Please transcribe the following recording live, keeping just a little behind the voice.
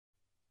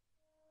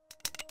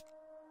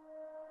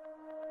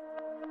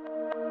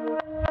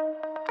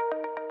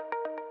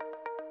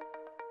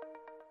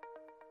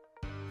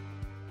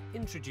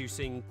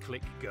Introducing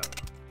CLIQ,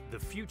 the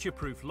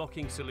future-proof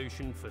locking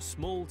solution for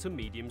small to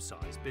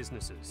medium-sized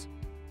businesses.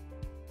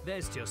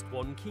 There's just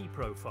one key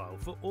profile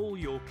for all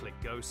your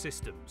CLIQ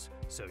systems,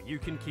 so you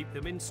can keep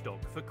them in stock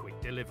for quick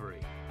delivery.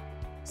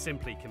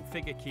 Simply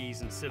configure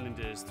keys and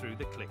cylinders through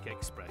the CLIQ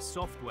Express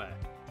software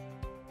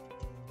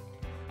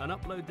and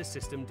upload the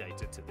system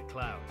data to the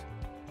cloud.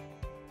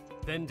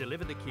 Then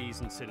deliver the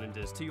keys and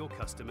cylinders to your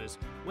customers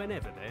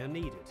whenever they are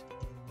needed.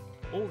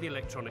 All the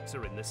electronics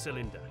are in the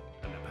cylinder,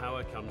 and the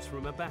power comes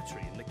from a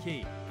battery in the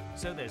key,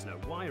 so there's no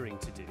wiring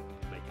to do,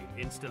 making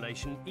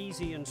installation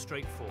easy and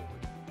straightforward.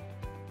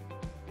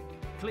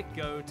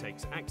 CLIQ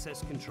takes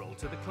access control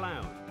to the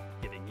cloud,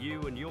 giving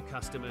you and your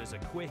customers a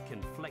quick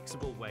and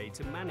flexible way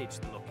to manage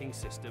the locking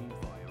system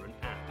via an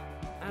app.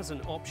 As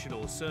an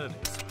optional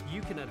service,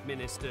 you can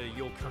administer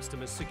your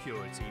customers'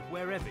 security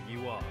wherever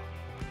you are,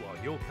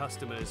 while your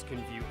customers can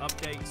view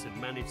updates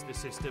and manage the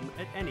system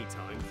at any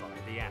time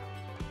via the app.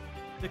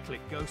 The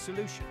CLIQ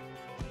solution,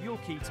 your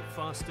key to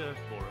faster,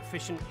 more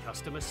efficient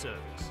customer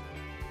service.